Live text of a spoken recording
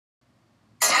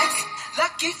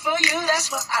Lucky for you,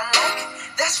 that's what I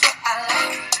like. That's what I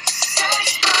like.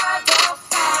 Sex by the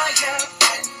fire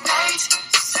at night.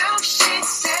 Silk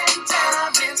sheets and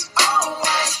diamonds, all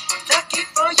white. Lucky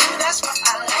for you, that's what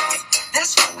I like.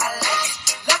 That's what I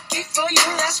like. Lucky for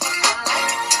you, that's what I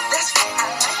like. That's what I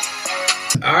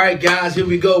like. All right, guys, here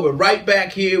we go. We're right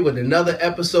back here with another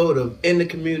episode of In the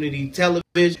Community Television.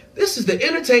 This is the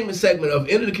entertainment segment of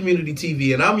In the Community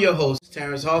TV, and I'm your host,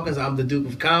 Terrence Hawkins. I'm the Duke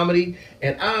of Comedy,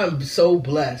 and I'm so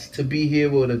blessed to be here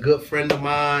with a good friend of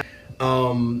mine.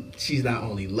 She's not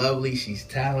only lovely, she's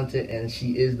talented, and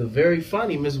she is the very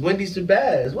funny Miss Wendy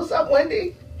SHABAZZ. What's up,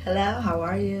 Wendy? Hello, how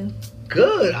are you?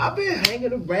 Good. I've been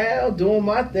hanging around doing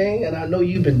my thing, and I know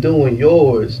you've been doing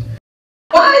yours.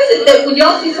 Why is it that when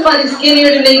y'all see somebody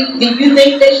skinnier than me, do you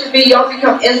think they should be, y'all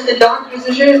become instant doctors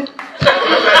and shit?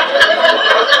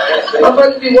 My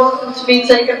brother be walking to me,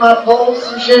 taking my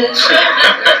pulse and shit.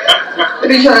 They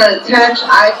be trying to attach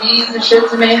IVs and shit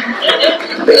to me.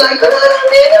 I be like, oh, I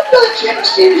need a blood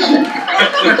transfusion.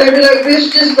 They be like,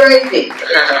 bitch, just gravy.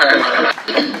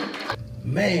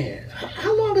 Man,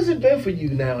 how long has it been for you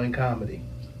now in comedy?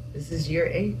 This is year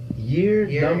 8. Year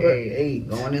number 8.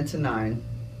 Going into 9.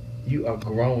 You are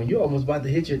grown. You're almost about to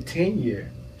hit your 10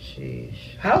 year.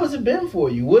 Sheesh. How has it been for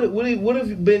you? What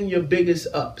have been your biggest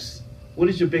ups? What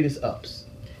is your biggest ups?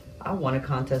 I won a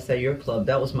contest at your club.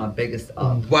 That was my biggest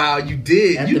up. Wow, you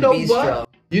did. At you the know bistro. what?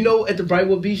 You know, at the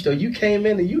Brightwood Bistro, you came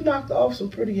in and you knocked off some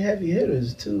pretty heavy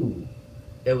hitters too.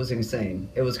 It was insane.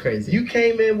 It was crazy. You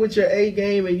came in with your A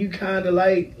game and you kind of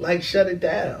like shut it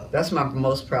down. That's my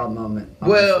most proud moment,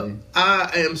 honestly. Well,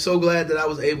 I am so glad that I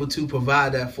was able to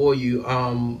provide that for you.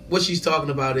 What she's talking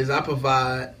about is I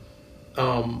provide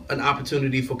an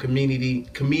opportunity for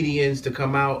comedians to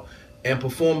come out and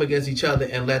perform against each other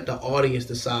and let the audience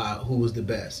decide who was the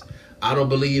best. I don't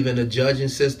believe in a judging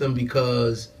system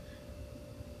because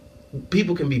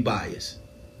people can be biased.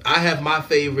 I have my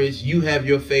favorites, you have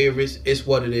your favorites, it's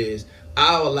what it is.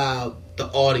 I'll allow the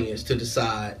audience to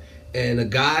decide. And a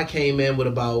guy came in with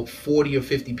about 40 or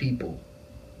 50 people.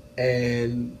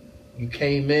 And you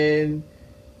came in,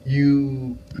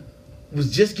 you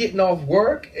was just getting off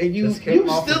work, and you still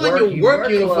in your work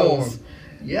uniform.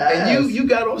 Yes. And you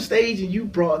got on stage and you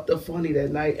brought the funny that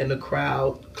night, and the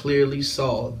crowd clearly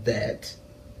saw that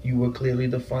you were clearly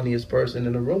the funniest person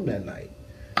in the room that night.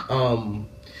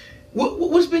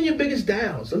 What's been your biggest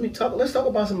downs? Let's talk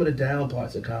about some of the down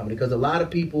parts of comedy, because a lot of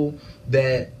people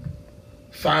that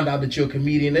find out that you're a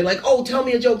comedian, they're like, oh, tell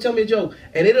me a joke,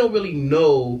 and they don't really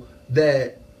know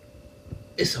that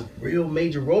it's a real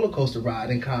major roller coaster ride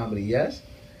in comedy. Yes.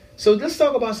 So let's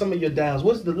talk about some of your downs.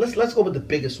 Let's go with the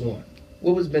biggest one.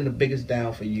 What has been the biggest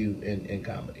down for you in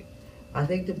comedy? I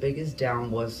think the biggest down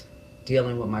was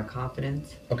dealing with my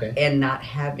confidence. Okay. And not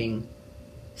having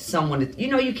someone that,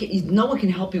 no one can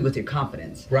help you with your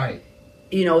confidence. Right.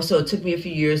 So it took me a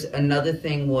few years. Another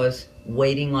thing was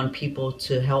waiting on people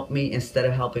to help me instead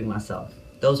of helping myself.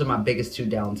 Those are my biggest 2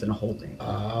 downs in the whole thing.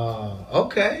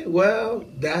 Okay. Well,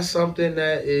 that's something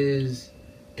that is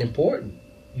important.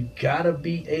 You gotta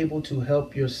be able to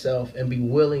help yourself and be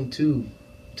willing to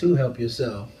help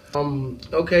yourself.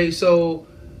 Okay, so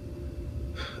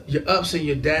your ups and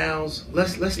your downs.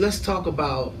 Let's talk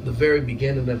about the very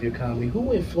beginning of your comedy.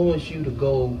 Who influenced you to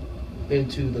go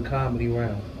into the comedy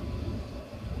realm?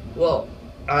 Well,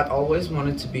 I'd always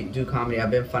wanted to do comedy. I've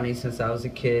been funny since I was a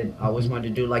kid. I always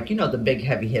wanted to do the big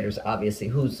heavy hitters, obviously.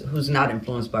 Who's not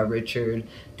influenced by Richard,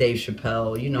 Dave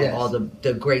Chappelle, yes. All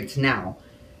the greats now.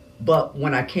 But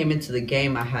when I came into the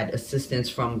game, I had assistance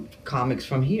from comics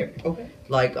from here. Okay.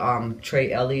 Like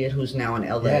Trey Elliott, who's now in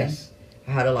LA. Yes.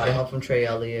 I had a lot of help from Trey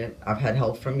Elliott. I've had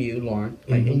help from you, Lauren.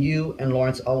 And you and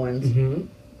Lawrence Owens.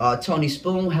 Mm-hmm. Tony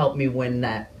Spoon helped me win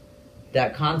that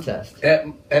contest. At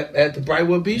the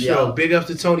Brightwood Bistro. Yeah. Big ups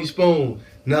to Tony Spoon.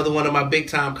 Another one of my big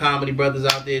time comedy brothers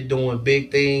out there doing big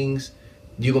things.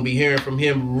 You're going to be hearing from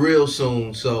him real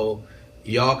soon. So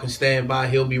y'all can stand by.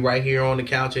 He'll be right here on the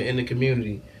couch in the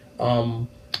community.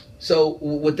 So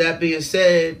with that being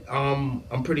said,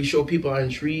 I'm pretty sure people are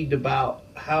intrigued about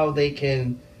how they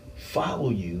can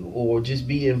follow you or just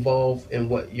be involved in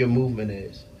what your movement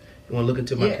is. You want to look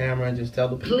into my camera and just tell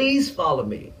the people? Please follow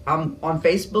me. I'm on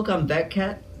Facebook, I'm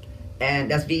VETKETT, and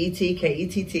that's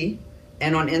VETKETT.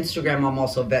 And on Instagram, I'm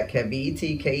also VETKETT,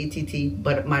 VETKETT.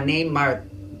 But my name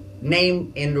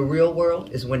in the real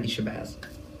world is Wendy SHABAZZ.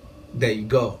 There you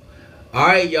go. All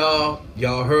right, y'all.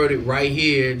 Y'all heard it right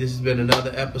here. This has been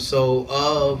another episode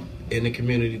of In the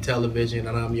Community Television,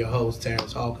 and I'm your host,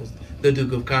 Terrence Hawkins, the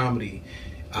Duke of Comedy.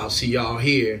 I'll see y'all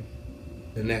here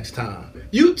the next time.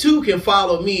 You too can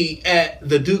follow me at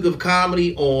The Duke of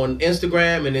Comedy on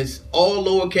Instagram, and it's all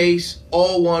lowercase,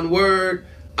 all one word.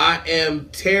 I am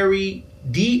Terry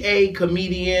D.A.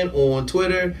 Comedian on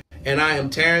Twitter, and I am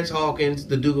Terrence Hawkins,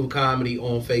 The Duke of Comedy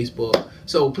on Facebook.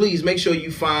 So please make sure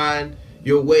you find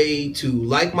your way to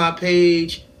like my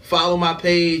page, follow my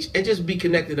page, and just be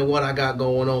connected to what I got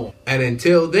going on. And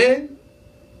until then,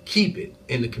 keep it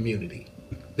in the community.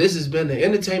 This has been the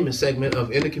entertainment segment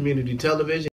of In the Community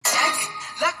Television.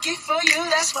 Lucky for you,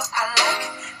 that's what I